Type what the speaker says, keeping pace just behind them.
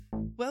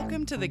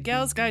Welcome to the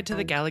Gals Guide to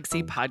the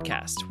Galaxy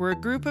podcast, where a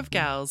group of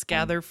gals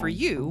gather for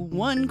you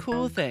one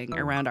cool thing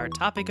around our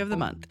topic of the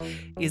month.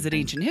 Is it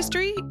ancient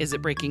history? Is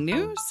it breaking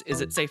news? Is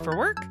it safe for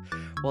work?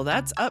 Well,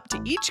 that's up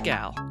to each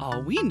gal.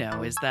 All we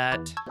know is that...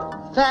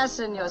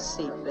 Fasten your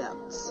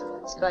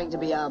seatbelts. It's going to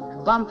be a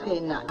bumpy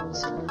night.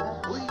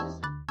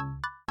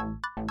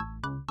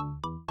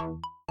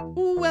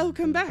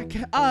 Welcome back.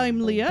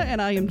 I'm Leah,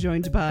 and I am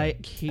joined by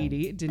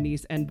Katie,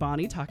 Denise, and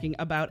Bonnie talking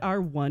about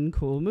our one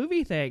cool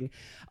movie thing.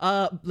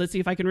 Let's see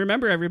if I can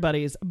remember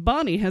everybody's.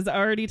 Bonnie has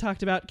already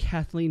talked about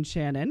Kathleen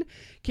Shannon.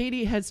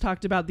 Katie has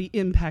talked about the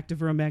impact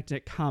of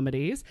romantic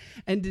comedies.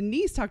 And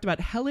Denise talked about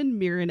Helen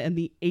Mirren and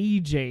the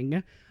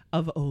aging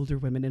of older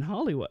women in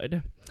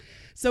Hollywood.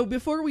 So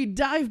before we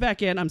dive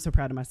back in, I'm so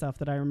proud of myself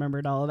that I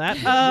remembered all of that.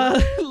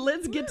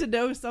 Let's get to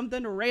know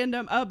something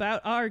random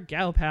about our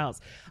gal pals.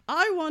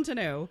 I want to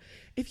know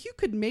if you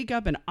could make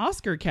up an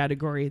Oscar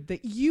category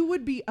that you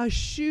would be a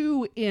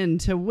shoe-in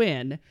to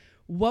win,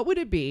 what would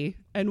it be?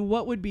 And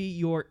what would be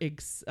your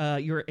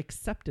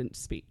acceptance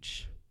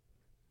speech?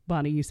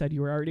 Bonnie, you said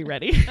you were already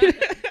ready.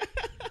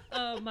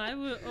 My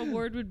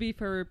award would be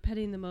for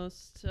petting the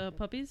most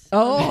puppies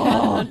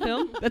on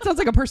film. That sounds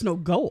like a personal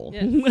goal.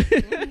 Yes.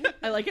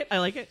 I like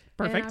it.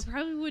 Perfect. And I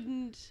probably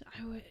wouldn't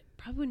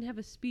have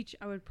a speech.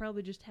 I would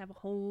probably just have a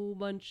whole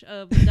bunch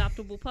of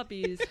adoptable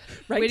puppies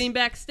waiting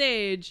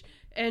backstage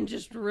and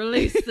just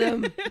release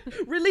them.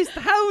 Release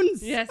the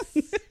hounds. Yes.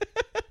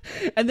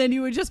 And then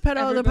you would just pet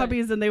all the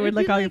puppies and they would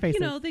lick all your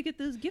faces. You know, they get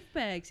those gift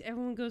bags.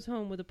 Everyone goes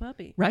home with a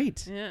puppy.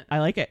 Right. Yeah. I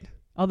like it.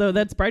 Although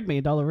that's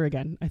Bridemaid all over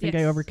again. I think I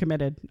Yes.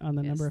 overcommitted on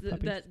the number of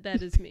puppies.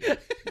 That is me.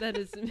 That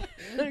is me.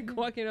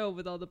 Walking home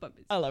with all the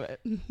puppies. I love it.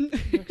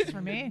 Works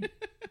for me.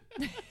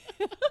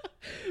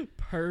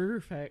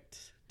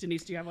 Perfect.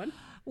 Denise, do you have one?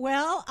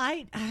 Well,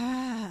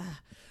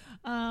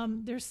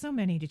 there's so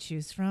many to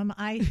choose from.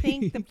 I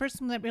think the first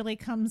one that really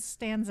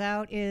stands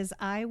out is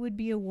I would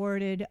be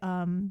awarded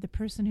the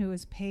person who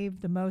has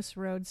paved the most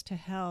roads to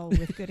hell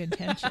with good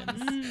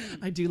intentions.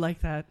 I do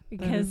like that.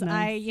 Because that is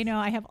nice.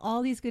 I have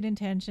all these good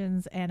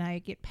intentions and I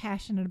get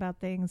passionate about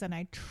things and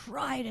I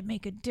try to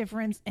make a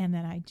difference and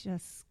then I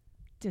just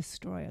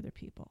destroy other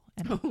people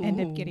and end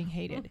up getting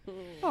hated.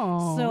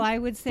 Aww. So I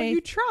would say but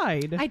you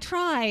tried. I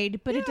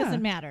tried, but it Yeah.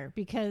 doesn't matter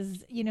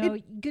because,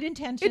 good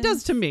intentions. It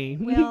does to me.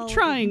 Well,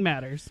 Trying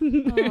matters.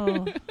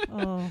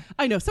 Oh.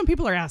 I know some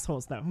people are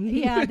assholes though.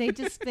 Yeah, they're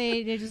just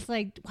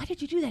like, why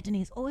did you do that,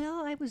 Denise? Oh,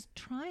 well, I was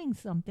trying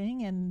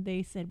something, and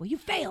they said, well, you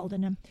failed,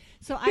 and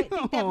so I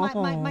think that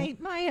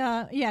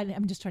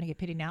I'm just trying to get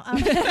pity now.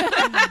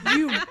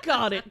 You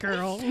got it,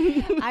 girl.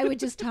 I would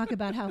just talk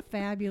about how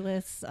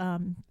fabulous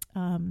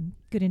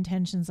good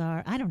intentions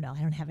are. I don't know.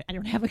 I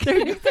don't have a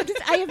good acceptance.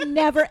 I have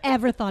never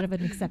ever thought of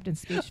an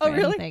acceptance speech for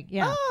really? anything.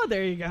 Yeah. Oh,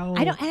 there you go.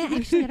 I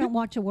don't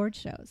watch award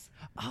shows.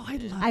 Oh, I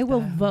love I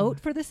will that. vote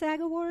for the SAG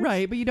Awards.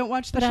 Right, but you don't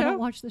watch the but show? I don't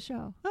watch the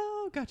show.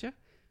 Oh, gotcha.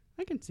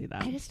 I can see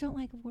that. I just don't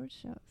like award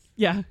shows.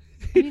 Yeah.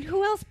 I mean,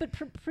 who else but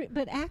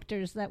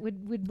actors that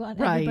would want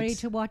Right. everybody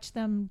to watch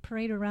them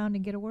parade around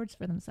and get awards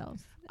for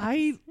themselves?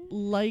 I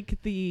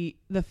like the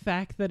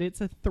fact that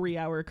it's a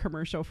 3-hour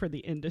commercial for the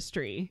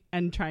industry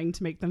and trying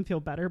to make them feel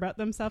better about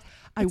themselves.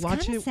 It's I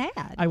watch kinda it.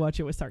 sad. I watch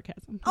it with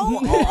sarcasm.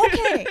 Oh,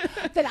 okay.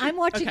 Then I'm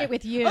watching Okay. it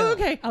with you. Oh,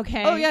 okay.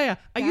 Okay. Oh, yeah.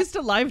 I used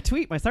to live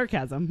tweet my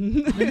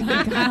sarcasm. Oh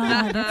my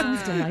God, that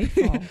sounds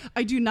delightful.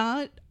 I do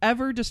not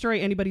ever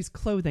destroy anybody's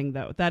clothing,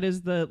 though. That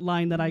is the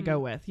line that I go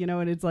with,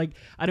 and it's like,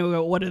 I don't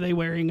go, what are they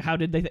wearing? How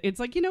did they? It's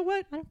like, you know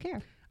what? I don't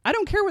care. I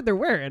don't care what they're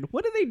wearing.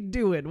 What are they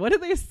doing? What are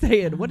they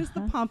saying? What is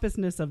the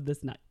pompousness of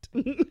this night?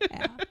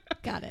 Yeah,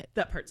 got it.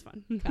 That part's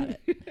fun. Got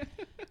it.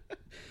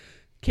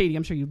 Katie,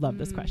 I'm sure you love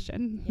this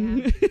question.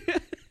 Yeah.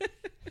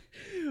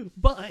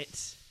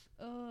 But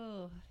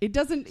it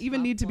doesn't even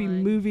tough need to be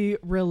one. movie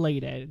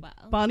related. Well,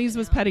 Bonnie's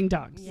was petting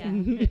dogs. Yeah.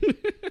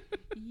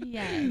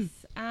 Yes.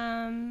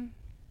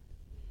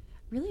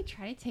 Really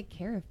try to take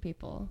care of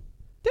people.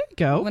 There you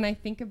go. When I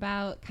think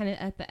about kind of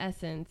at the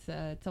essence,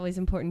 it's always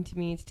important to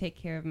me to take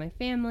care of my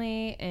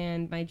family,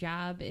 and my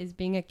job is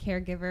being a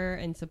caregiver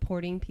and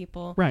supporting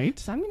people. Right.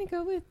 So I'm going to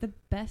go with the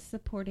Best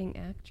Supporting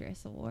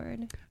Actress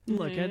Award.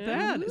 Look at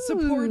that.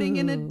 Supporting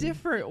in a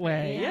different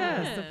way.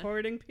 Yeah. Yeah.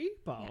 Supporting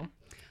people. Yeah.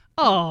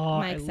 Oh,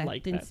 My I like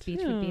acceptance that. speech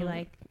would be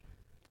like,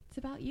 it's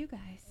about you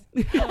guys.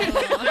 Exactly.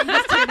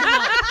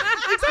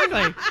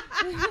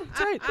 That's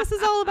right. This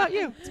is all about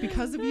you. It's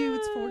because of you.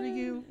 It's for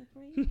you.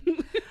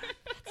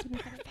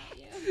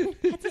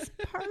 That's just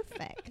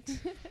perfect.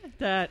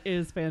 That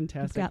is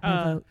fantastic. Got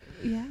my vote.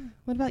 Yeah.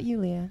 What about you,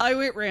 Leah? I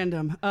went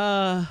random.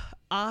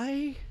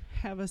 I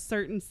have a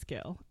certain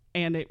skill,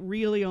 and it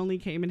really only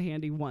came in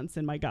handy once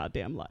in my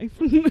goddamn life.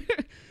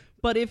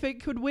 But if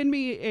it could win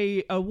me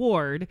a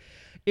award,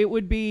 it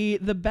would be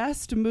the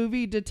best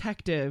movie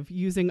detective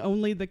using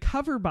only the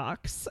cover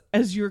box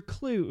as your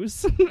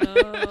clues.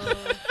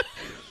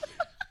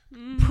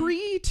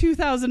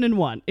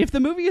 Pre-2001. If the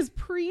movie is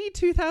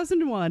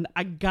pre-2001,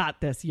 I got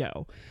this,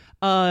 yo.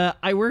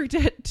 I worked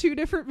at 2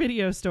 different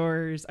video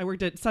stores. I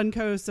worked at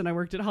Suncoast and I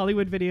worked at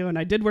Hollywood Video, and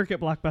I did work at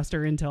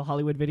Blockbuster until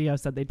Hollywood Video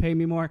said they'd pay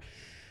me more.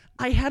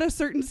 I had a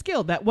certain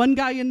skill, that one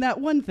guy in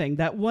that one thing,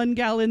 that one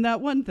gal in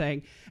that one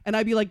thing. And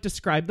I'd be like,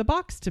 describe the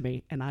box to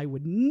me. And I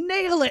would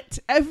nail it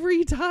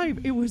every time.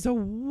 It was a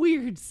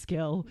weird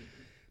skill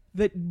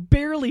that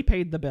barely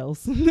paid the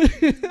bills.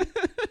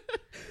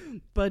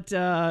 But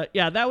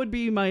yeah, that would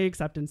be my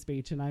acceptance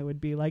speech. And I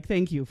would be like,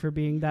 thank you for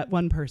being that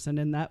one person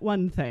in that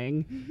one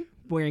thing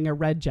wearing a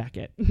red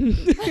jacket.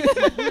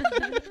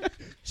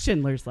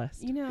 Schindler's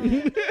List. You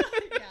know,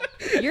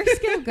 your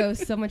skill goes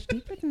so much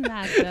deeper than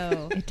that,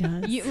 though. It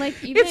does. You,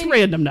 like, even It's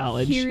random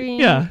knowledge. hearing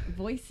Yeah.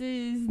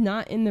 voices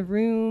not in the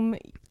room.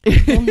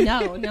 Well,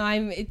 no,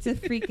 it's a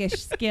freakish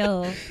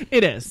skill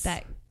It is.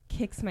 that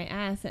kicks my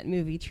ass at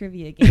movie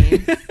trivia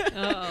games.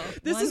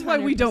 This is why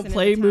we don't 100% of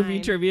play the movie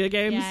time. trivia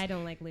games. Yeah, I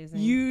don't like losing.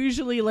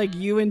 Usually, like,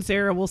 you and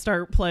Sarah will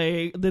start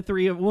playing, the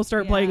three of we'll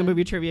start playing a Yeah.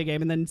 movie trivia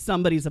game, and then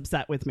somebody's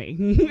upset with me.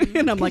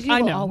 And I'm like, you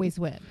I will know. always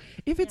win.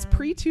 If it's Yeah.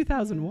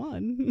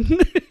 pre-2001,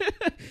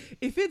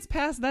 if it's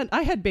past then,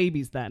 I had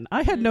babies then.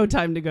 I had no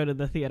time to go to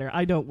the theater.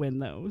 I don't win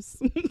those.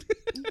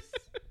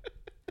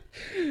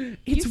 It's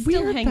you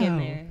weird, still hang though. in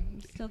there.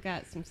 You still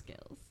got some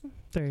skills.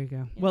 There you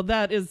go. Well,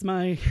 that is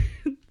my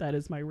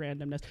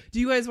randomness. Do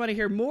you guys want to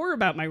hear more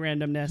about my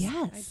randomness?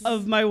 Yes.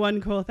 Of my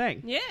one cool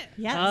thing? Yeah.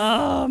 Yes.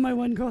 Oh, my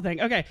one cool thing.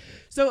 Okay.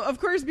 So,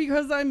 of course,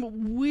 because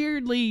I'm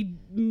weirdly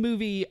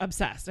movie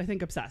obsessed, I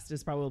think obsessed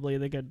is probably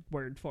the good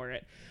word for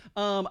it.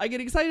 I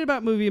get excited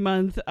about movie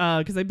month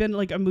because I've been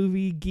like a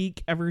movie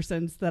geek ever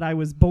since that I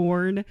was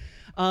born.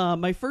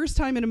 My first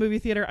time in a movie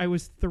theater, I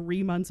was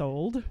 3 months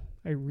old.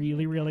 I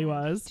really, really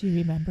was. Do you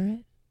remember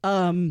it?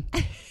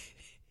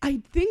 I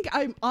think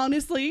I'm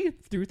honestly,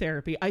 through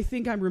therapy, I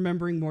think I'm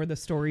remembering more the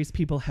stories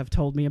people have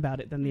told me about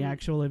it than the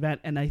actual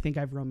event. And I think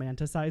I've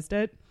romanticized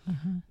it,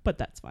 but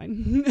that's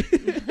fine.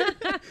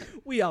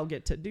 We all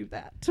get to do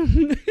that.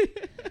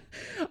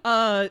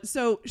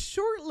 So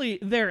shortly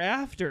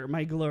thereafter,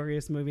 my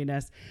glorious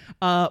moviness,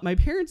 my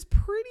parents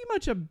pretty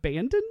much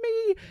abandoned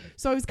me.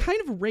 So I was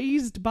kind of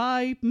raised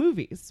by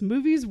movies.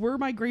 Movies were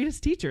my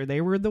greatest teacher.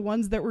 They were the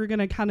ones that were going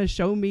to kind of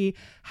show me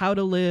how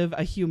to live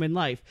a human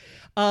life.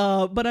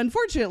 But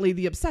unfortunately,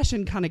 the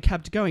obsession kind of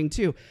kept going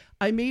too.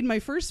 I made my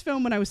first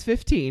film when I was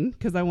 15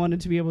 because I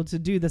wanted to be able to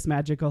do this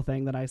magical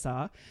thing that I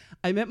saw.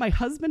 I met my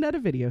husband at a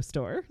video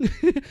store.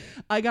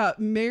 I got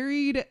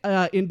married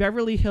in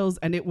Beverly Hills,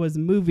 and it was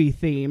movie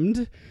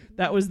themed.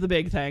 That was the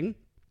big thing.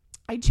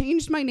 I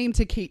changed my name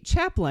to Kate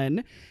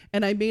Chaplin,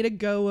 and I made a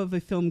go of a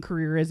film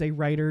career as a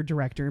writer,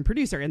 director, and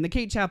producer. And the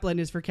Kate Chaplin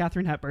is for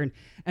Katharine Hepburn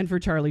and for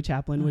Charlie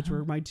Chaplin, which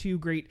were my 2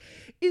 great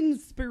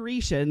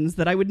inspirations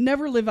that I would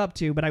never live up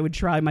to, but I would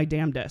try my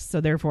damnedest.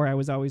 So therefore, I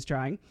was always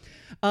trying.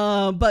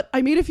 But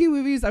I made a few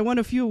movies. I won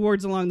a few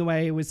awards along the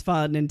way. It was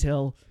fun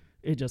until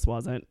it just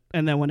wasn't.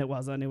 And then when it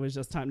wasn't, it was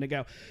just time to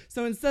go.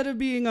 So instead of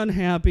being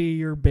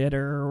unhappy or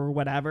bitter or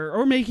whatever,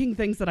 or making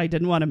things that I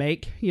didn't want to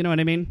make, you know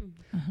what I mean?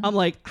 I'm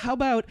like, how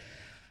about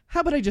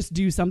I just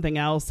do something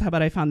else? How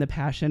about I found the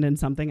passion in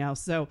something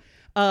else? So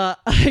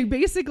I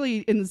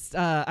basically,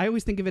 I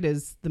always think of it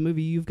as the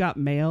movie You've Got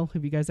Mail.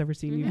 Have you guys ever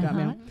seen You've Got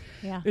Mail?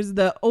 Yeah. There's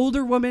the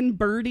older woman,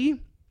 Birdie.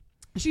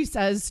 She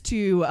says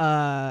to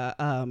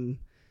oh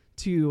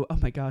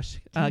my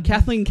gosh,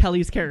 Kathleen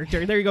Kelly's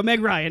character. There you go,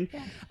 Meg Ryan.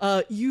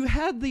 You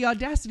had the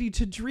audacity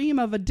to dream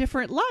of a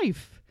different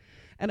life.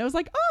 And I was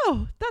like,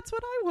 oh, that's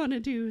what I want to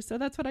do. So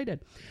that's what I did.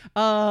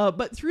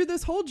 But through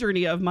this whole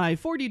journey of my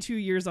 42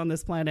 years on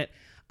this planet,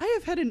 I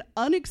have had an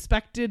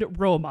unexpected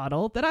role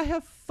model that I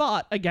have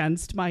fought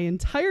against my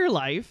entire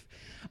life.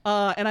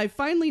 And I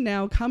finally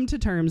now come to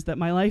terms that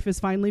my life is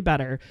finally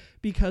better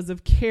because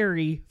of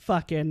Carrie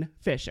fucking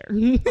Fisher.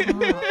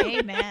 Oh,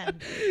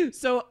 amen.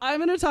 So I'm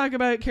going to talk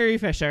about Carrie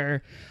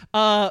Fisher,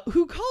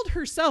 who called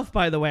herself,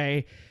 by the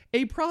way,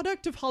 a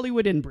product of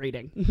Hollywood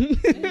inbreeding.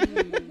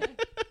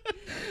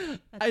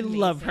 I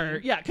love her.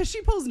 Yeah, because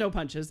she pulls no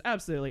punches.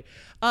 Absolutely.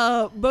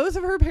 Both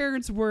of her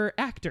parents were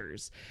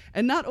actors.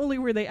 And not only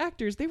were they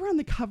actors, they were on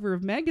the cover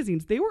of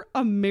magazines. They were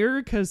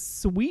America's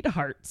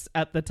sweethearts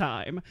at the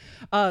time.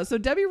 So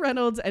Debbie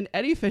Reynolds and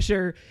Eddie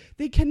Fisher,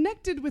 they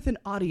connected with an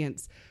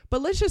audience.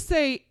 But let's just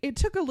say it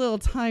took a little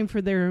time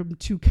for them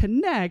to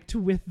connect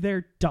with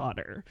their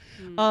daughter.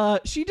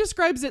 She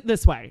describes it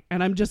this way,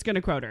 and I'm just going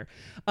to quote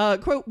her.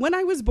 Quote, "When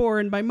I was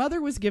born, my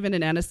mother was given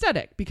an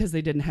anesthetic because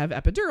they didn't have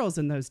epidurals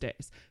in those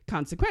days.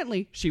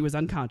 Consequently, she was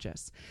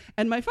unconscious.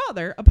 And my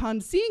father,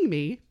 upon seeing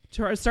me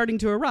starting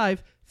to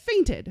arrive,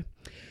 fainted.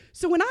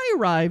 So when I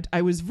arrived,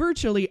 I was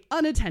virtually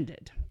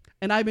unattended.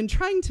 And I've been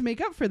trying to make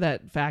up for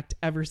that fact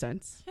ever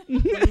since."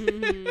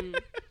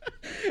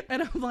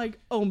 And I'm like,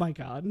 oh my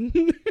God.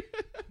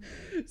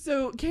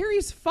 So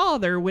Carrie's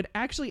father would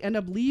actually end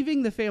up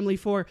leaving the family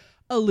for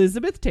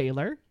Elizabeth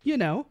Taylor, you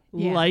know,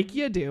 like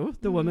you do.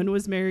 The woman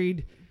was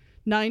married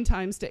 9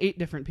 times to 8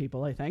 different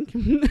people, I think.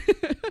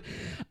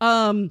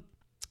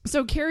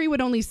 So Carrie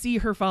would only see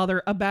her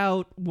father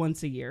about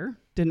once a year.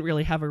 Didn't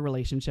really have a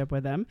relationship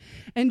with him.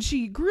 And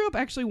she grew up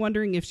actually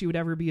wondering if she would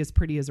ever be as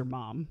pretty as her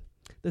mom.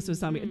 This was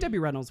something. Debbie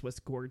Reynolds was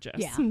gorgeous.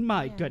 Yeah.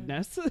 My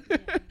goodness.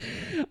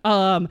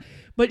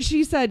 But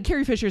she said,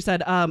 Carrie Fisher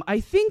said, I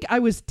think I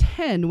was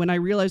 10 when I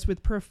realized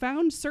with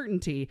profound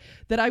certainty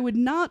that I would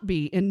not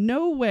be in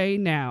no way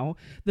now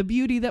the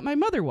beauty that my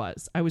mother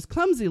was. I was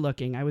clumsy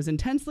looking, I was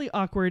intensely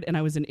awkward, and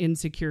I was an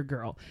insecure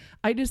girl.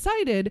 I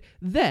decided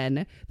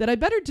then that I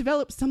better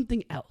develop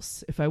something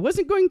else. If I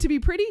wasn't going to be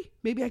pretty,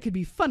 maybe I could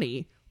be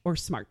funny or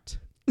smart.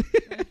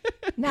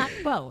 Not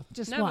both,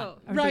 just Not one both.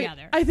 or Right. the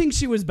other. I think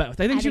she was both.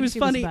 I think she was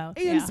funny both,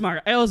 and yeah.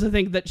 smart. I also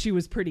think that she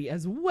was pretty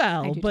as I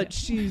well, do but too.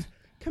 she's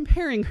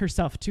comparing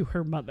herself to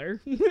her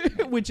mother,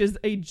 which is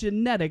a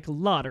genetic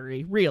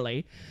lottery,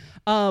 really.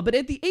 But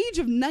at the age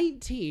of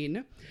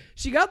 19,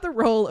 she got the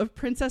role of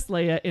Princess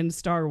Leia in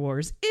Star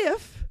Wars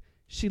if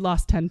she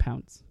lost 10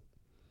 pounds.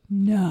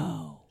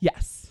 No.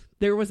 Yes.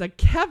 There was a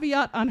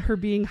caveat on her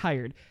being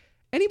hired.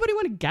 Anybody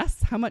want to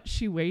guess how much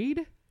she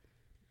weighed?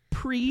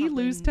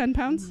 Pre-lose 10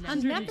 pounds?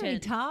 She's not very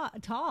tall.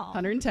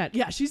 110.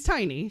 Yeah, she's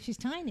tiny. She's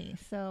tiny,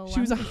 so She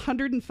was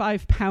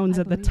 105 pounds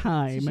at the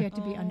time. So she had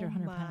to be under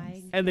 100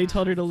 pounds. And they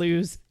told her to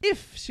lose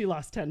if she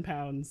lost 10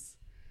 pounds.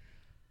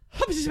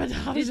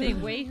 Did they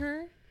weigh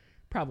her?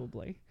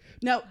 Probably.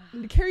 Now,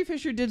 Carrie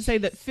Fisher did say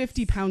that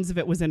 50 pounds of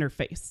it was in her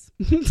face.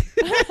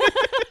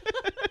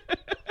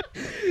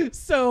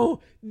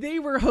 So they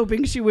were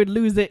hoping she would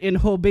lose it in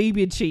whole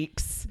baby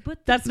cheeks.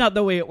 But That's not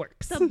the way it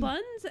works. the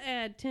buns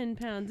add 10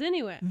 pounds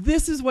anyway.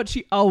 This is what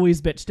she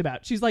always bitched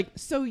about. She's like,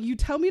 so you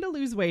tell me to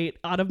lose weight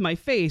out of my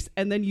face,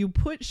 and then you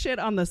put shit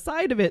on the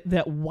side of it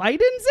that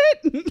widens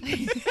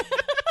it?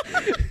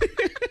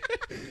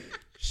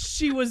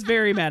 She was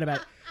very mad about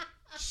it.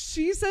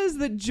 She says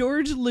that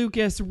George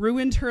Lucas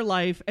ruined her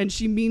life, and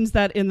she means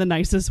that in the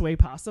nicest way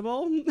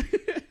possible.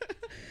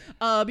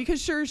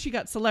 Because sure, she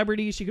got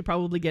celebrity. She could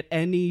probably get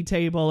any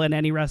table in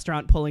any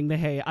restaurant pulling the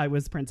 "Hey, I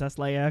was Princess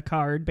Leia"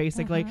 card,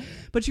 basically.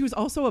 But she was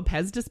also a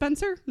Pez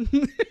dispenser.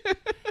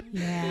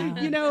 Yeah.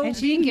 You know, and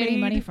she didn't get any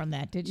being money made- from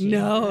that, did she?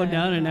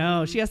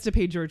 No. She has to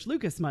pay George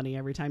Lucas money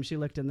every time she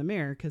looked in the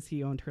mirror because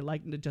he owned her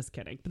likeness. Just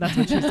kidding. But that's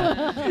what she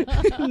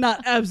said.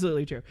 Not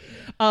absolutely true.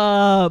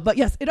 But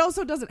yes, it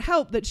also doesn't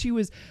help that she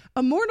was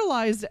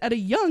immortalized at a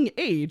young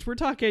age. We're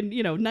talking,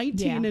 19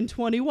 Yeah. and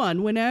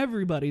 21 when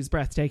everybody's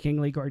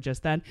breathtakingly gorgeous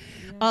then.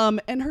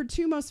 And her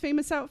two most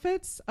famous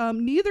outfits,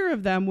 neither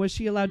of them was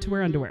she allowed to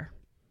wear underwear.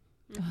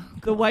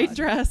 The white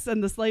dress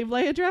and the slave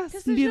Leia dress.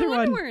 Because there's Neither no one.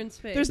 underwear in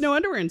space. There's no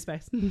underwear in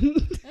space.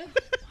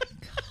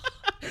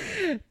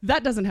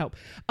 That doesn't help.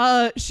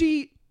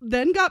 She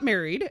then got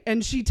married,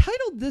 and she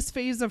titled this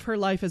phase of her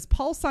life as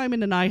Paul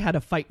Simon and I Had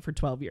a Fight for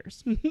 12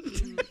 Years.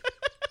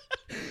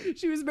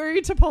 She was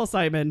married to Paul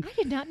Simon. I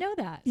did not know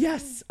that.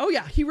 Yes. Oh,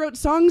 yeah. He wrote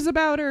songs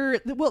about her.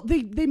 Well,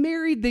 they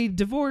married, they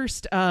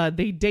divorced,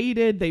 they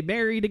dated, they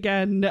married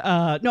again.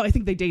 No, I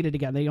think they dated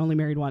again. They only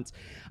married once.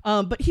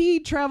 But he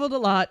traveled a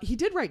lot. He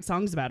did write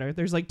songs about her.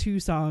 There's like 2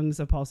 songs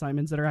of Paul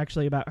Simon's that are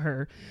actually about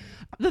her.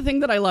 The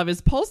thing that I love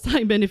is Paul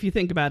Simon, if you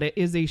think about it,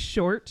 is a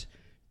short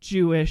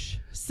Jewish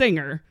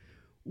singer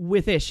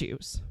with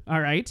issues.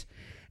 All right.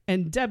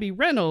 And Debbie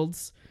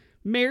Reynolds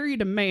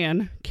married a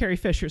man, Carrie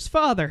Fisher's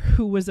father,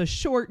 who was a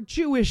short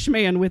Jewish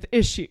man with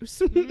issues.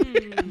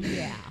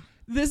 Yeah.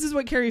 This is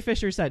what Carrie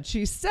Fisher said.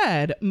 She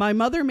said, "My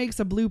mother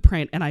makes a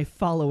blueprint and I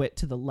follow it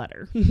to the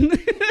letter."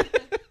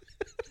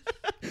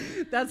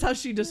 That's how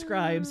she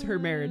describes her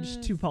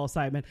marriage to Paul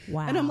Simon.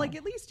 Wow. And I'm like,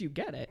 at least you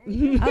get it.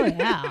 Oh,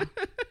 yeah.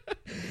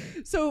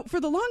 So for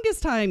the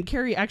longest time,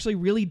 Carrie actually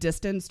really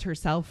distanced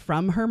herself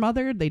from her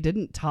mother. They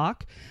didn't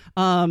talk.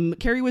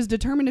 Carrie was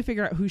determined to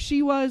figure out who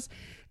she was.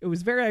 It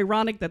was very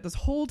ironic that this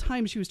whole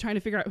time she was trying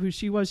to figure out who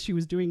she was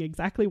doing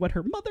exactly what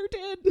her mother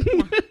did.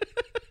 Yeah.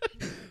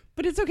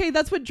 But it's okay.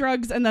 That's what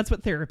drugs and that's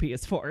what therapy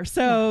is for.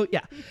 So,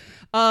 yeah.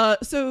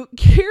 So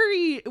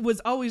Carrie was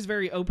always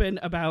very open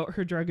about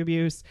her drug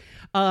abuse.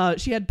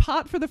 She had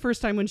pot for the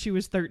first time when she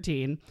was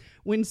 13.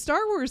 When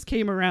Star Wars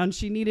came around,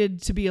 she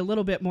needed to be a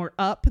little bit more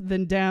up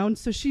than down.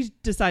 So she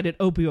decided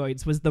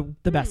opioids was the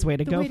best way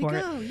to go for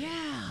it.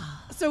 Yeah.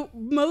 So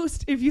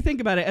if you think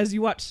about it, as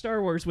you watch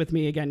Star Wars with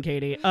me again,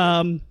 Katie,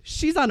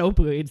 she's on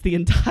opioids the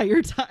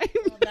entire time.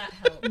 Well, that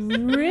helps.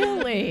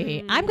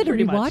 Really? I'm going to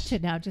Pretty rewatch much.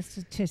 it now just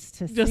to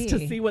see. Just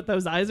to see what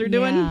those eyes are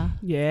doing. Yeah.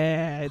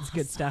 Yeah, it's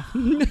good stuff.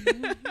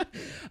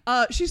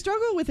 She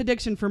struggled with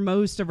addiction for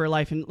most of her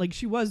life, and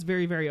she was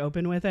very, very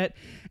open with it.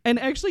 And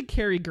actually,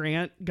 Cary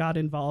Grant got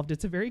involved.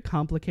 It's a very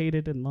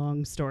complicated and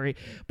long story,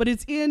 but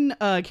it's in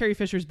Carrie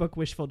Fisher's book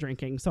Wishful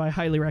Drinking. So I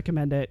highly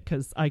recommend it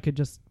because I could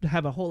just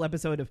have a whole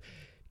episode of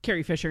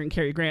Carrie Fisher and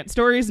Cary Grant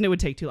stories, and it would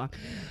take too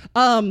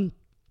long.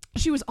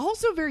 She was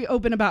also very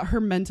open about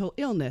her mental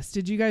illness.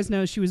 Did you guys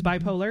know she was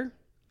bipolar?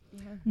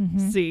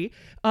 Mm-hmm. See,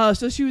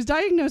 so she was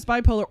diagnosed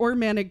bipolar or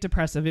manic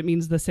depressive. It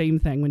means the same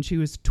thing when she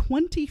was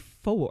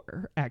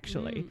 24,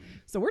 actually.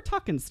 So we're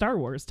talking Star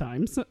Wars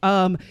times.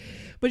 But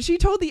she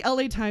told the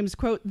LA Times,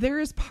 quote, "There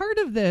is part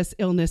of this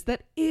illness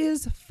that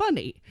is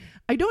funny.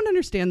 I don't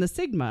understand the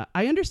stigma.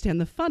 I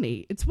understand the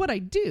funny. It's what I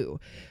do.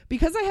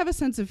 Because I have a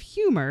sense of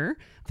humor,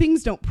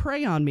 things don't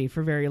prey on me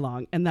for very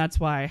long. And that's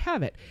why I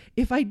have it.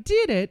 If I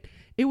did it,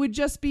 it would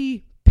just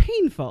be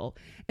painful.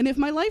 And if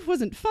my life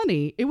wasn't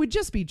funny, it would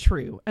just be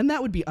true. And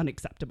that would be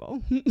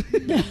unacceptable.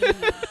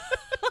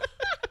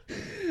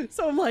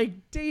 So I'm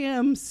like,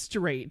 damn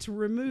straight.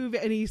 Remove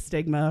any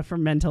stigma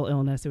from mental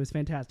illness. It was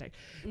fantastic.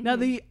 Now,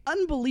 the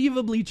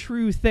unbelievably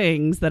true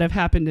things that have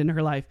happened in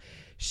her life,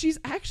 she's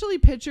actually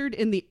pictured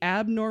in the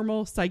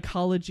Abnormal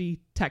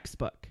Psychology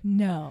textbook.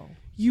 No.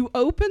 You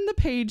open the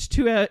page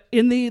to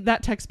that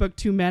textbook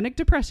to manic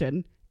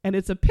depression, and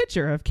it's a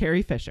picture of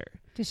Carrie Fisher.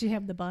 Does she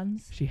have the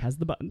buns? She has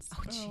the buns.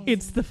 Oh, Jesus.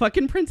 It's the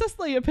fucking Princess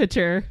Leia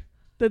picture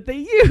that they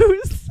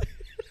use.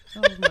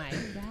 Oh my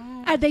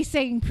God. Are they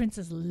saying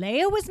Princess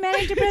Leia was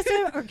manic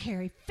depressive or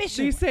Carrie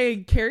Fisher? She's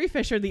saying Carrie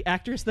Fisher, the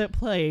actress that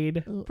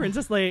played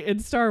Princess Leia in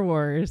Star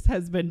Wars,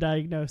 has been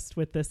diagnosed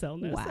with this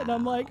illness. Wow. And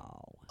I'm like,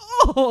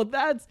 oh,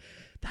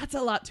 that's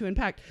a lot to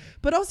unpack.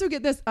 But also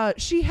get this,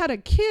 she had a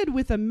kid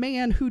with a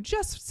man who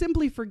just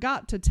simply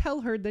forgot to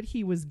tell her that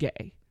he was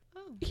gay.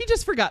 He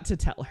just forgot to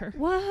tell her.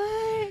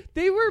 What?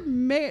 They were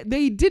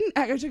they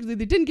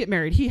didn't get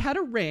married. He had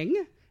a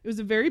ring. It was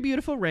a very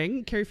beautiful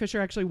ring. Carrie Fisher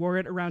actually wore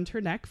it around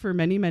her neck for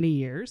many, many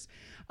years.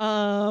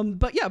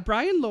 But yeah,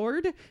 Brian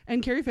Lord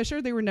and Carrie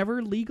Fisher, they were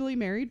never legally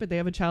married, but they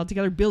have a child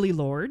together, Billie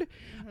Lord.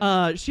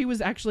 She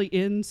was actually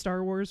in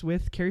Star Wars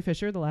with Carrie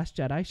Fisher, The Last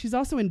Jedi. She's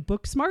also in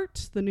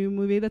Booksmart, the new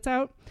movie that's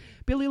out.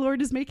 Billie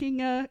Lord is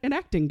making an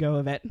acting go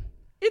of it.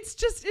 It's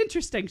just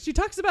interesting. She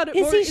talks about it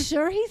more. Is he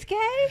sure he's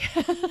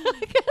gay?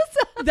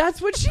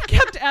 That's what she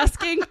kept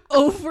asking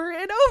over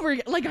and over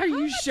again. Like, are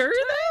you sure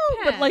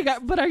though?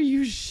 But are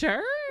you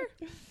sure?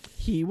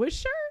 He was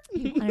sure.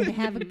 He wanted to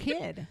have a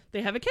kid.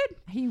 They have a kid.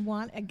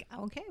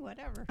 Okay,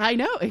 whatever. I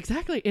know,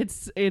 exactly.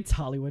 It's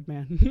Hollywood,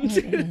 man.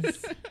 It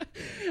is.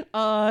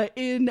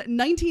 In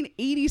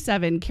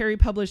 1987, Carrie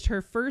published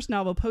her first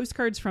novel,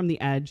 Postcards from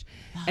the Edge,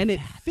 it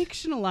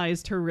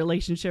fictionalized her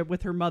relationship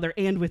with her mother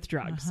and with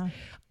drugs.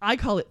 I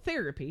call it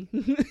therapy.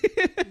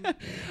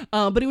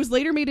 But it was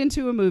later made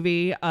into a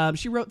movie.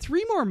 She wrote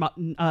 3 more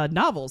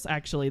novels,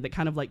 actually, that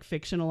kind of like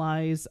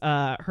fictionalize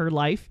her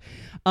life.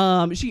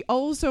 She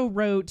also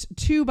wrote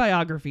 2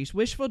 biographies,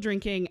 Wishful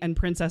Drinking and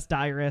Princess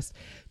Diarist.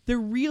 They're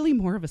really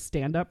more of a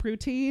stand-up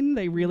routine.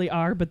 They really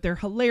are, but they're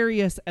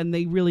hilarious, and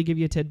they really give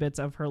you tidbits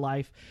of her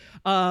life.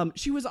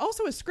 She was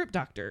also a script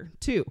doctor,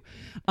 too.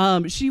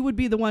 She would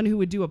be the one who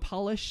would do a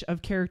polish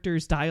of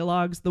characters'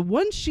 dialogues. The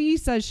ones she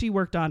says she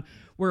worked on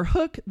were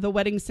Hook, The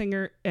Wedding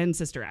Singer, and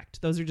Sister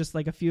Act. Those are just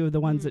like a few of the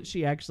ones that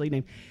she actually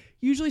named.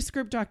 Usually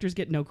script doctors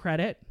get no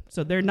credit,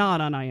 so they're not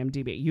on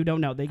IMDb. You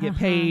don't know. They get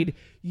paid,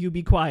 you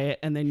be quiet,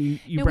 and then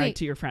you brag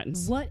to your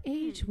friends. What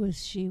age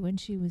was she when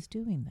she was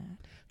doing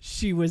that?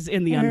 She was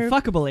in the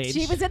unfuckable age.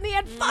 She was in the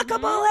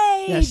unfuckable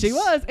age. Yes, she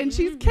was. And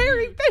she's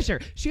Carrie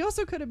Fisher. She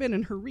also could have been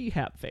in her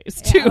rehab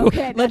phase, too. Yeah,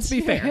 okay, let's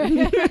be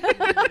fair.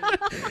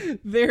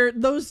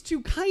 Those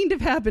 2 kind of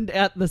happened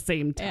at the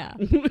same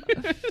time.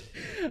 Yeah.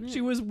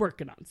 She was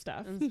working on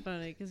stuff. It's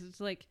funny because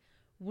it's like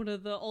one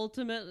of the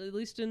ultimate, at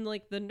least in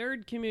like the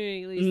nerd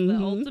community, at least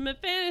the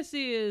ultimate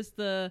fantasy is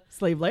the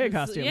Slave Leia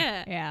costume.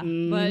 Yeah.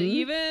 But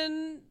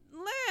even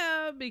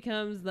Leia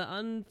becomes the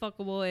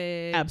unfuckable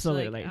age.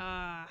 Absolutely.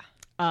 Like,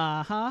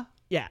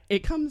 Yeah, it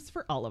comes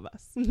for all of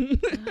us.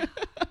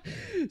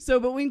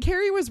 But when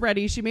Carrie was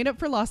ready, she made up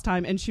for lost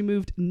time and she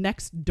moved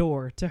next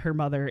door to her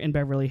mother in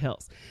Beverly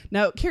Hills.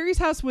 Now, Carrie's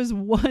house was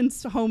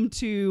once home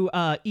to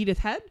Edith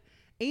Head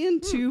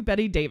and to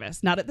Betty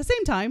Davis. Not at the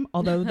same time,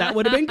 although that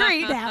would have been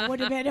great. That would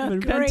have been a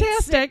great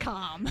fantastic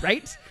sitcom.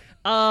 Right?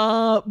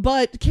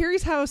 But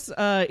Carrie's house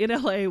in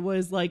LA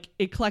was like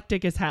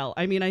eclectic as hell.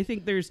 I mean, I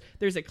think there's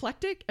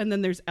eclectic and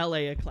then there's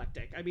LA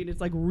eclectic. I mean,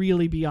 it's like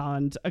really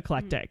beyond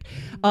eclectic.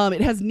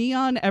 It has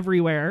neon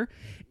everywhere.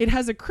 It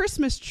has a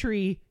Christmas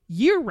tree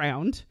year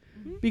round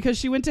because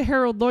she went to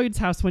Harold Lloyd's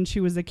house when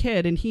she was a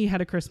kid and he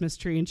had a Christmas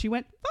tree and she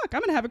went, fuck, I'm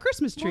going to have a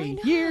Christmas tree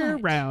year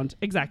round.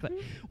 Exactly.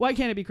 Why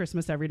can't it be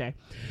Christmas every day?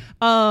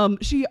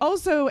 She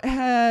also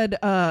had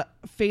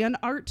fan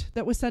art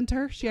that was sent to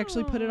her. She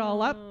actually put it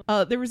all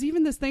up. There was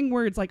even this thing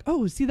where it's like,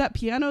 oh, see that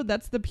piano?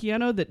 That's the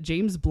piano that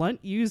James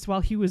Blunt used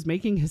while he was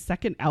making his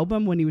second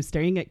album when he was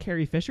staying at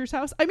Carrie Fisher's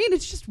house. I mean,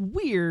 it's just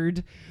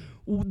weird,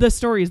 the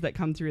stories that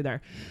come through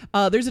there.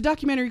 There's a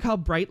documentary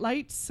called Bright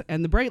Lights,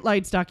 and the Bright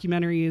Lights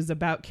documentary is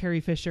about Carrie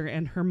Fisher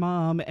and her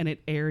mom, and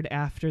it aired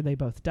after they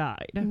both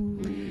died.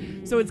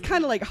 Ooh. So it's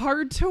kind of like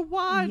hard to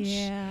watch.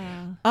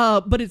 Yeah.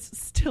 But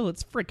it's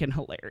freaking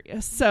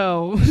hilarious.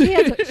 So she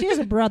has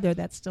a brother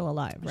that's still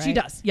alive, right? She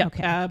does. Yeah,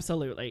 okay.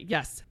 Absolutely.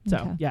 Yes.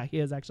 So yeah, he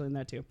is actually in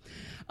that too.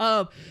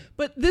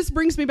 But this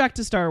brings me back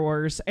to Star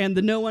Wars and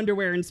the no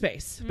underwear in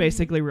space,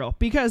 basically rule,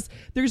 because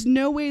there's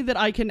no way that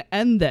I can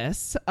end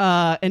this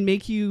and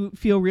make you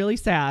feel really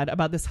sad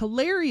about this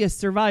hilarious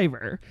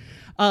survivor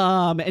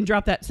and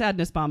drop that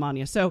sadness bomb on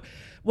you. So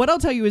what I'll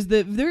tell you is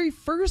the very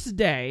first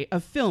day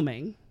of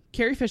filming,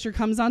 Carrie Fisher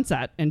comes on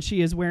set and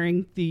she is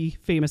wearing the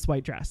famous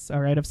white dress,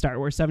 all right, of Star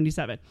Wars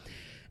 77.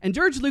 And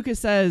George Lucas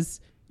says,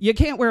 you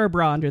can't wear a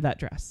bra under that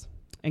dress.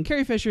 And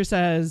Carrie Fisher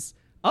says,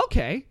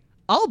 okay,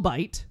 I'll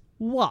bite.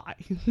 Why?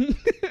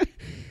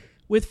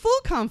 With full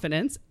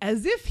confidence,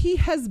 as if he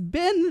has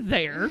been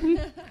there,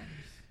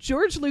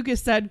 George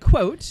Lucas said,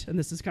 quote, and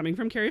this is coming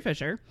from Carrie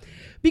Fisher,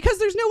 "Because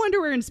there's no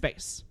underwear in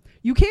space.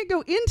 You can't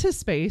go into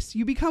space,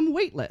 you become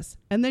weightless,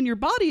 and then your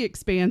body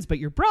expands, but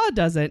your bra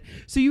doesn't,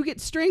 so you get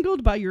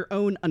strangled by your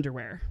own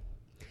underwear."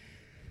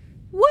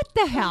 What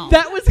the hell?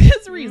 That was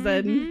his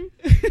reason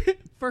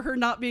for her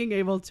not being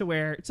able to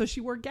wear. So she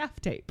wore gaff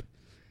tape.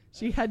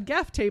 She had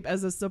gaff tape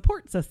as a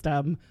support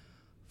system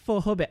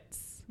for her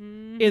bits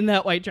in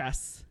that white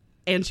dress.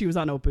 And she was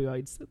on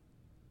opioids.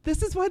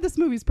 This is why this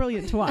movie's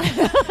brilliant to watch.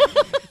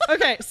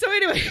 Okay, so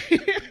anyway.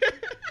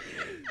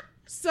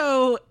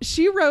 So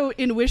she wrote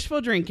in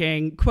Wishful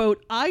Drinking,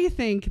 quote, "I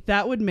think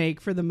that would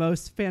make for the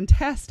most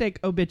fantastic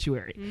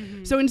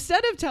obituary." So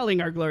instead of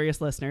telling our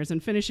glorious listeners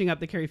and finishing up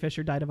that Carrie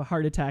Fisher died of a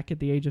heart attack at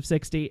the age of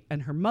 60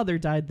 and her mother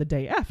died the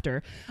day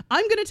after,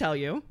 I'm going to tell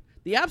you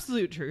the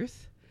absolute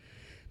truth.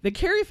 That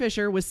Carrie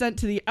Fisher was sent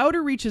to the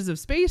outer reaches of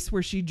space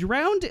where she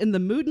drowned in the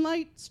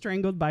moonlight,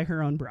 strangled by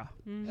her own bra.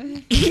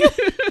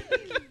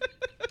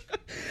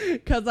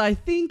 Because I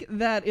think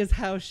that is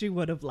how she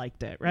would have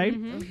liked it, right?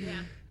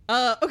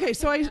 Yeah. Okay,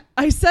 so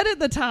I said at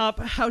the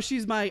top how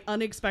she's my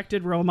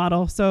unexpected role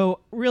model. So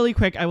really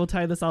quick, I will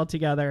tie this all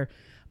together.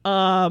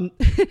 Let's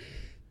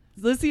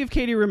see if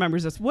Katie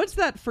remembers this. What's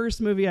that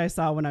first movie I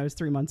saw when I was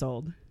 3 months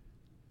old?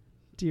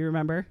 Do you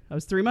remember? I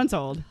was 3 months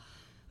old,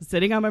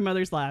 sitting on my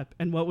mother's lap,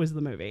 and what was the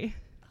movie?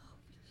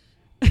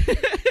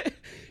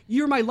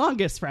 You're my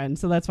longest friend,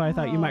 so that's why I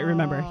thought you might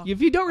remember.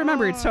 If you don't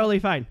remember, it's totally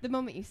fine. The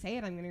moment you say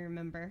it, I'm going to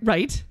remember.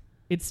 Right?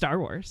 It's Star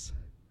Wars.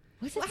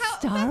 Was it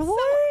Star Wars?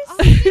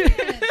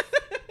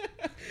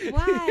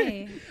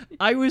 Why?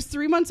 I was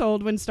 3 months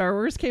old when Star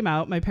Wars came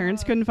out. My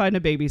parents couldn't find a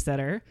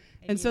babysitter.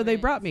 And so they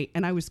brought me,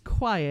 and I was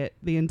quiet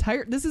the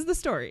entire, this is the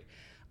story.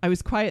 I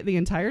was quiet the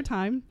entire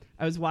time.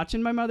 I was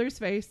watching my mother's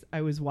face.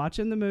 I was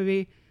watching the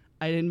movie.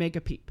 I didn't make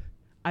a peep.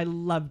 I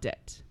loved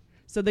it.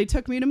 So they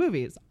took me to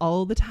movies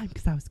all the time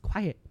because I was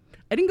quiet.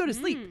 I didn't go to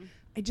sleep.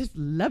 I just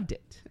loved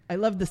it. I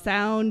loved the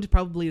sound,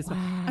 probably.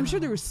 I'm sure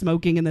there was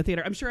smoking in the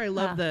theater. I'm sure I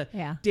loved the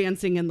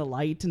dancing in the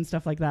light and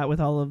stuff like that with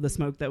all of the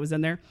smoke that was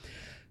in there.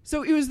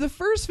 So it was the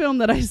first film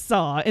that I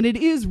saw, and it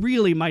is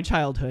really my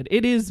childhood.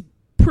 It is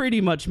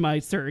pretty much my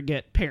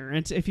surrogate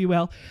parent, if you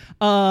will.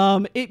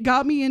 It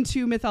got me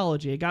into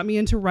mythology. It got me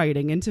into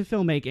writing, into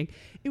filmmaking.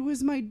 It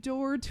was my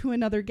door to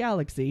another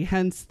galaxy,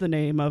 hence the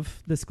name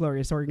of this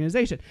glorious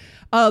organization.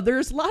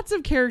 There's lots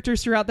of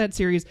characters throughout that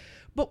series,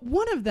 but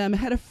one of them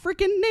had a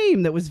freaking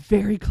name that was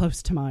very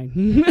close to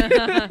mine.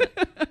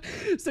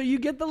 So you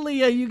get the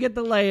Leia, you get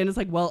the Leia, and it's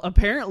like, well,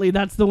 apparently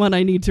that's the one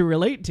I need to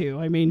relate to.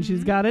 I mean,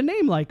 she's got a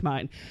name like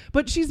mine,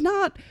 but she's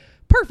not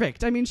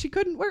perfect. I mean, she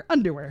couldn't wear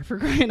underwear, for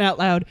crying out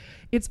loud.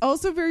 It's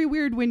also very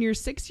weird when you're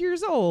 6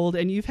 years old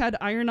and you've had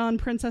iron-on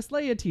Princess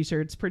Leia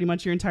t-shirts pretty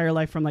much your entire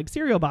life from like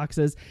cereal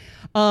boxes.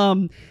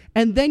 And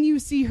then you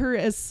see her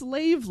as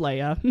Slave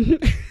Leia.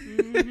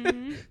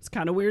 It's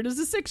kind of weird as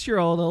a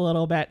 6-year-old a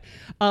little bit.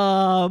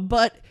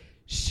 But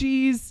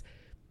she's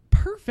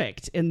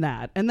perfect in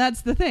that. And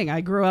that's the thing.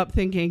 I grew up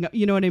thinking,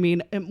 you know what I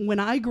mean? And when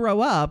I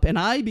grow up and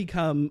I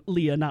become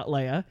Leia, not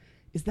Leia,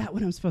 is that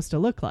what I'm supposed to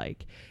look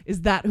like?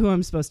 Is that who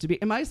I'm supposed to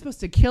be? Am I supposed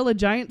to kill a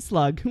giant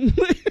slug?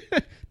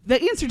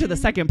 The answer to the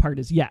second part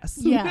is yes.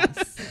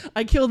 Yes.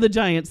 I kill the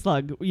giant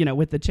slug, you know,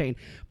 with the chain,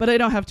 but I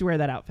don't have to wear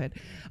that outfit.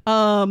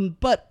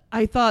 But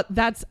I thought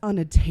that's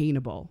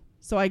unattainable.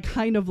 So I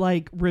kind of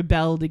like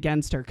rebelled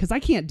against her because I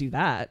can't do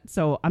that.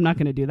 So I'm not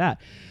going to do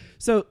that.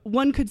 So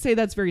one could say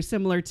that's very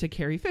similar to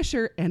Carrie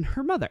Fisher and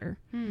her mother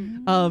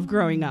of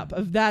growing up.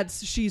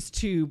 She's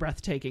too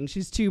breathtaking.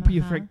 She's too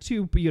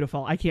too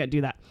beautiful. I can't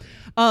do that.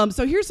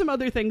 So here's some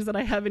other things that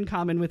I have in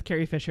common with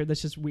Carrie Fisher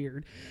that's just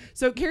weird.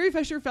 So Carrie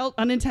Fisher felt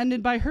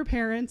unintended by her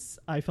parents.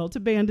 I felt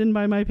abandoned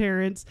by my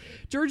parents.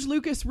 George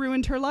Lucas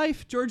ruined her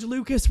life. George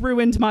Lucas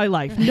ruined my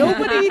life.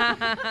 Nobody,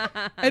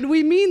 and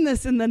we mean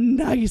this in the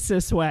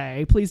nicest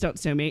way. Please don't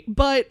sue me.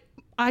 But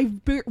I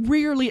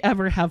rarely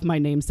ever have my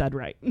name said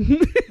right.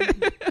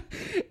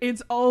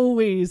 It's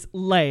always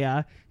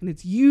Leia, and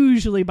it's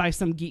usually by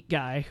some geek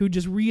guy who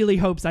just really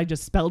hopes I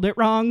just spelled it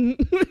wrong.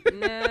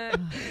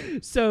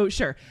 So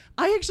sure,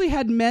 I actually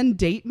had men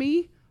date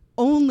me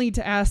only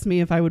to ask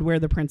me if I would wear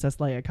the Princess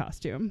Leia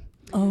costume.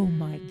 Oh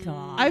my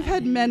God. I've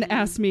had men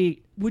ask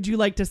me, would you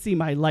like to see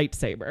my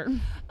lightsaber?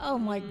 Oh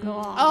my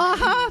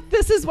God.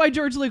 This is why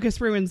George Lucas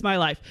ruins my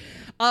life.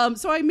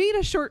 So I made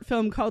a short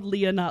film called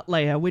Leia, Not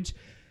Leia, which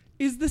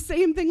is the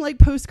same thing like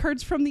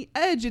Postcards from the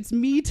Edge. It's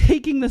me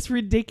taking this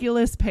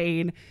ridiculous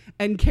pain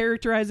and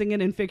characterizing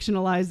it and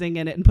fictionalizing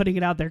it and putting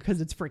it out there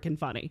because it's freaking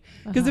funny.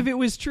 Because if it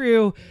was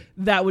true,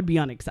 that would be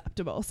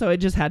unacceptable. So it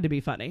just had to be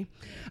funny.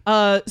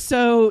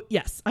 So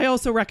yes, I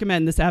also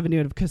recommend this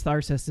avenue of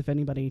catharsis if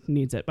anybody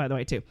needs it, by the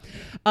way, too.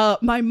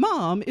 My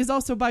mom is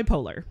also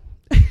bipolar.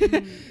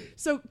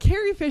 So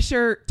Carrie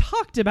Fisher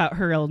talked about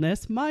her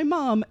illness. My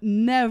mom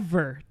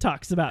never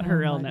talks about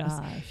her illness.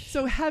 Gosh.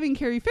 So having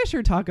Carrie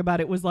Fisher talk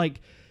about it was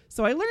like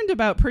So I learned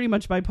about pretty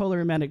much bipolar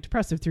and manic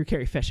depressive through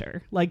Carrie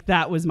Fisher. Like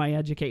that was my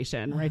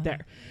education right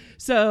there.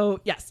 So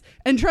yes.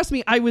 And trust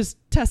me, I was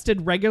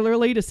tested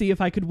regularly to see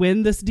if I could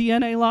win this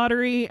DNA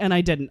lottery, and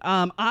I didn't.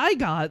 I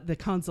got the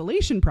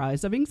consolation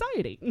prize of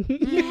anxiety.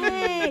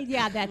 Yay!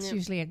 Yeah, that's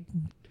usually a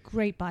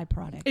great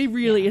byproduct. It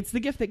really, it's the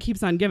gift that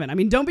keeps on giving. I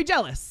mean, don't be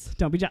jealous.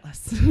 Don't be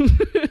jealous.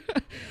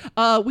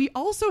 We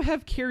also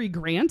have Cary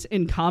Grant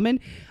in common.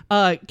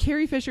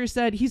 Carrie Fisher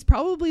said he's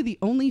probably the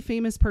only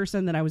famous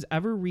person that I was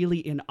ever really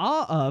in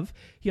awe of.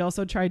 He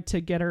also tried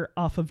to get her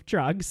off of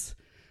drugs.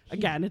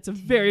 Again, it's a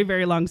very,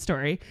 very long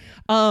story.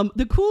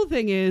 The cool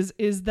thing is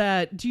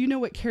that, do you know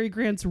what Cary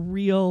Grant's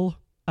real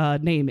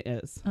name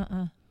is?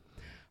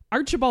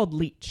 Archibald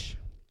Leach.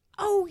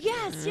 Oh,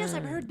 yes,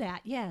 I've heard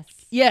that. Yes.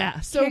 Yeah,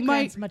 so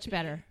Grant's much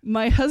better.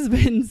 My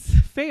husband's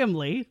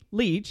family,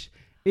 Leach,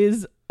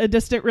 is a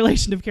distant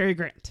relation of Cary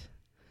Grant.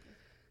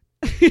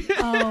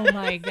 Oh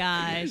my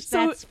gosh,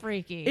 So that's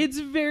freaky. It's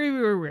very,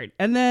 very weird.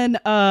 And then,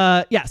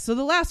 so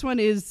the last one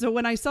is, so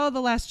when I saw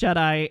The Last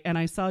Jedi and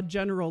I saw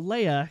General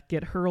Leia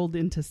get hurled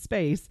into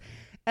space,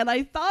 and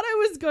I thought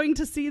I was going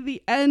to see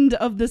the end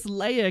of this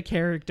Leia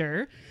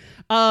character,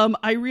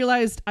 I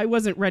realized I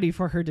wasn't ready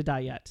for her to die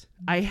yet.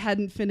 I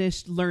hadn't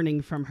finished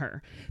learning from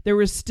her. There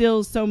was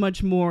still so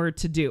much more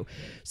to do.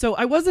 So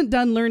I wasn't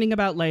done learning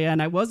about Leia,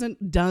 and I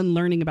wasn't done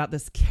learning about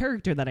this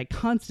character that I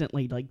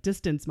constantly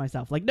distance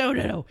myself. Like,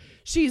 no,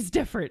 she's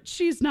different.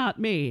 She's not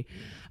me.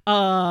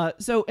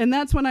 And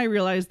that's when I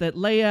realized that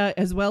Leia,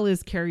 as well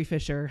as Carrie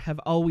Fisher, have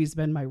always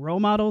been my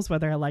role models,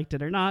 whether I liked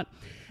it or not.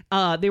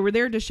 They were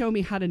there to show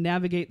me how to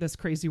navigate this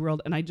crazy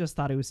world, and I just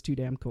thought it was too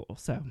damn cool.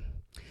 So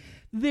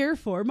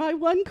therefore, my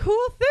one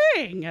cool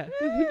thing.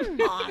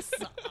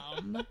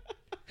 Awesome.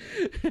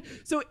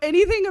 So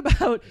anything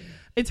about,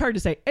 it's hard to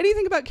say,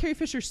 anything about Carrie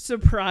Fisher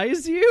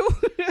surprise you?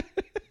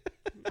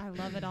 I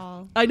love it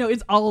all. I know,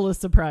 it's all a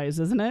surprise,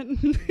 isn't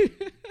it?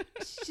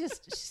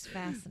 She's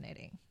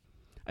fascinating.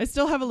 I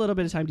still have a little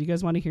bit of time. Do you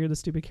guys want to hear the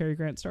stupid Cary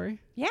Grant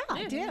story? Yeah,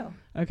 I do.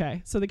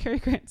 Okay, so the Cary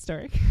Grant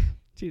story.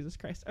 Jesus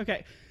Christ.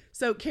 Okay,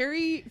 so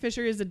Carrie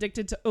Fisher is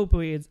addicted to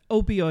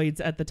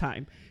opioids at the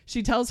time.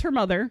 She tells her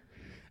mother,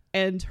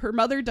 and her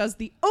mother does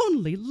the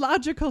only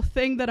logical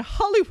thing that a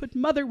Hollywood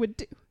mother would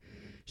do.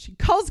 She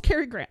calls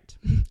Cary Grant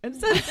and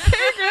says,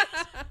 Cary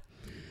Grant,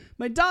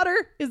 my daughter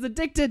is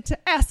addicted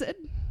to acid.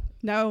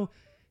 Now,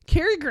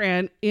 Cary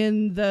Grant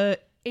in the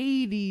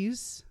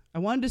 80s, I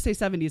wanted to say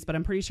 70s, but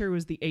I'm pretty sure it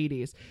was the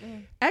 80s,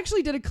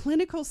 actually did a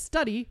clinical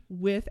study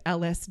with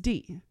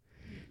LSD.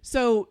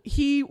 So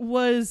he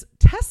was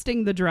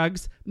testing the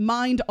drug's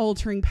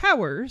mind-altering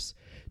powers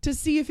to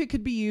see if it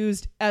could be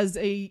used as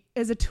a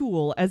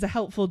tool, as a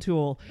helpful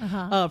tool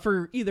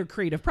for either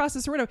creative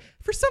process or whatever.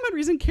 For some odd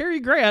reason, Cary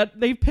Grant,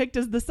 they picked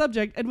as the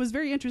subject and was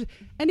very interested.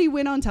 And he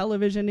went on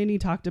television and he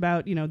talked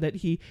about, that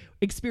he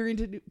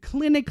experienced it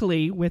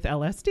clinically with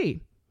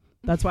LSD.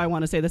 That's why I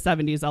want to say the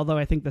 70s, although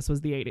I think this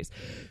was the 80s.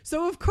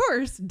 So, of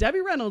course,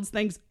 Debbie Reynolds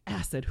thinks,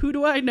 acid. Who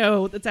do I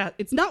know that's acid?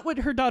 It's not what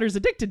her daughter's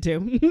addicted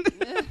to.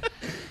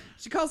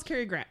 She calls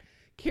Cary Grant.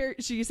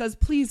 She says,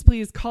 please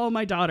call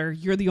my daughter.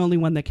 You're the only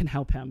one that can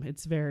help him.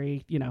 It's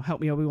very,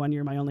 help me, Obi-Wan.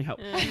 You're my only hope.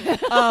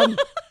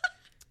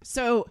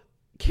 So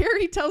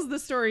Carrie tells the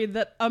story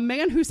that a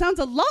man who sounds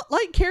a lot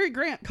like Cary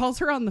Grant calls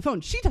her on the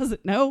phone. She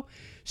doesn't know.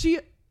 She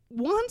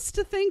wants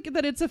to think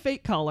that it's a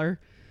fake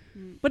caller.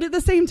 But at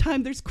the same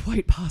time, there's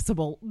quite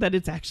possible that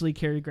it's actually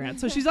Cary Grant.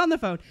 So she's on the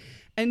phone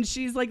and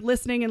she's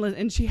listening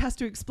and she has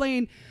to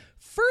explain,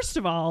 first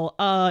of all,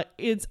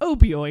 it's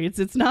opioids.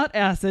 It's not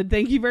acid.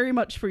 Thank you very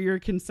much for your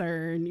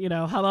concern,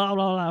 blah, blah,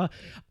 blah,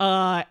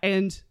 blah.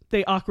 And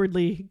they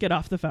awkwardly get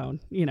off the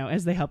phone,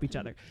 as they help each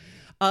other.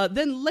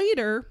 Then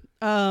later,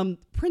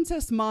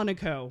 Princess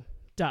Monaco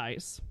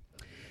dies.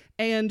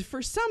 And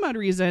for some odd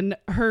reason,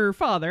 her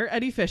father,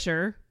 Eddie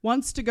Fisher,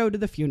 wants to go to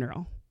the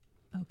funeral.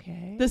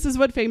 Okay. This is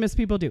what famous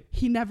people do.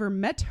 He never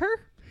met her.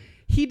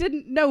 He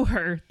didn't know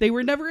her. They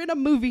were never in a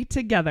movie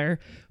together,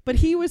 but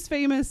he was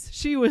famous.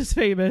 She was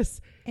famous.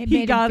 It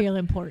made him feel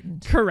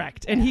important.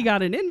 Correct. And he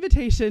got an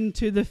invitation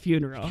to the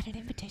funeral. Got an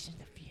invitation to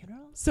the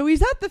funeral? So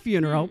he's at the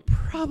funeral,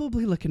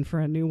 probably looking for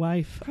a new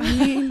wife.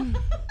 I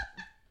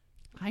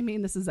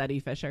mean, this is Eddie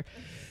Fisher.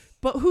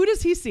 But who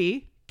does he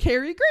see?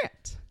 Cary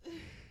Grant.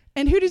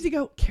 And who does he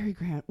go? Cary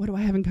Grant. What do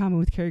I have in common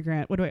with Cary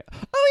Grant? Oh,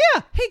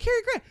 yeah. Hey,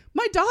 Cary Grant.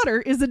 My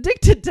daughter is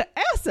addicted to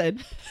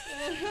acid.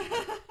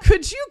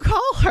 Could you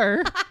call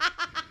her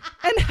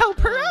and help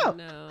her out?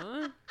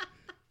 No.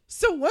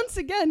 So once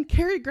again,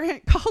 Cary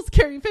Grant calls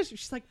Carrie Fisher.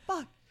 She's like,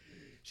 fuck.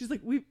 She's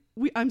like,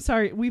 I'm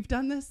sorry. We've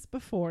done this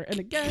before. And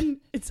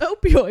again, it's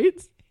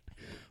opioids.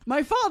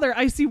 My father,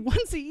 I see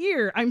once a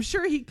year. I'm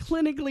sure he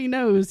clinically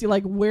knows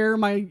where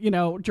my,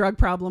 drug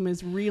problem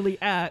is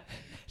really at.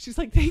 She's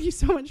like, thank you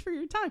so much for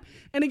your time.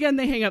 And again,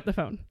 they hang up the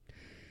phone.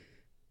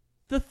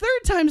 The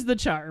third time's the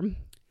charm.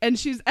 And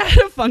she's at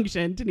a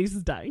function. Denise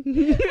is dying.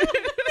 This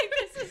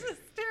is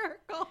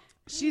hysterical.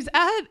 She's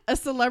at a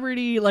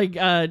celebrity,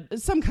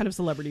 some kind of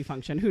celebrity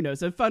function. Who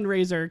knows? A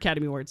fundraiser,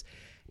 Academy Awards.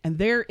 And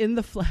there in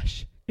the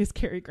flesh is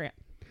Cary Grant.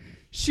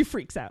 She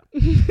freaks out.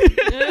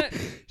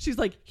 She's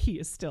like, he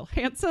is still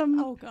handsome.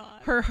 Oh,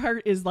 God. Her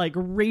heart is like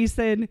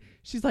racing.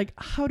 She's like,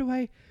 what do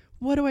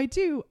I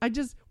do?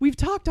 We've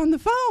talked on the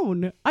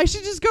phone. I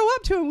should just go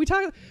up to him. We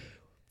talk.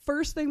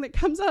 First thing that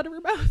comes out of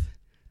her mouth,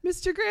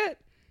 Mr. Grant,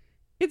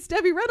 it's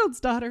Debbie Reynolds'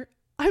 daughter.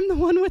 I'm the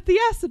one with the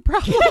acid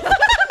problem.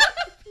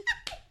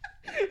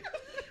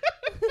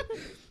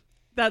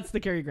 That's the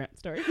Cary Grant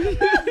story.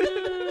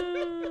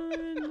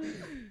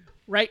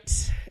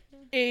 Right.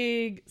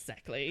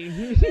 Exactly.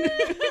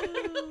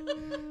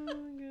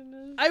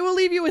 I will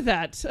leave you with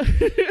that.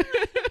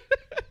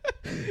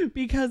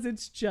 Because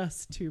it's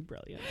just too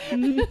brilliant.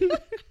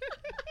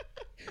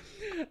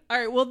 All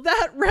right, well,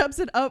 that wraps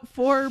it up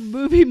for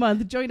Movie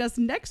Month. Join us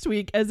next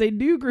week as a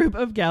new group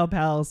of gal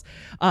pals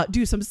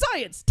do some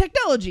science,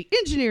 technology,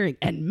 engineering,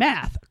 and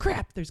math.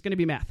 Crap, there's going to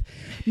be math.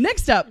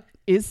 Next up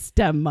is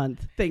STEM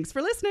Month. Thanks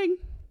for listening.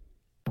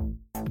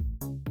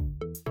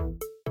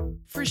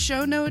 For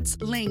show notes,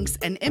 links,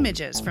 and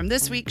images from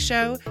this week's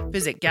show,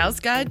 visit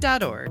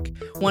galsguide.org.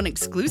 Want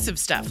exclusive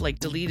stuff like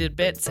deleted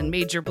bits and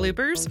major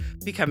bloopers?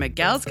 Become a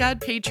Gals Guide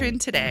patron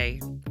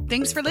today.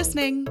 Thanks for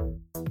listening.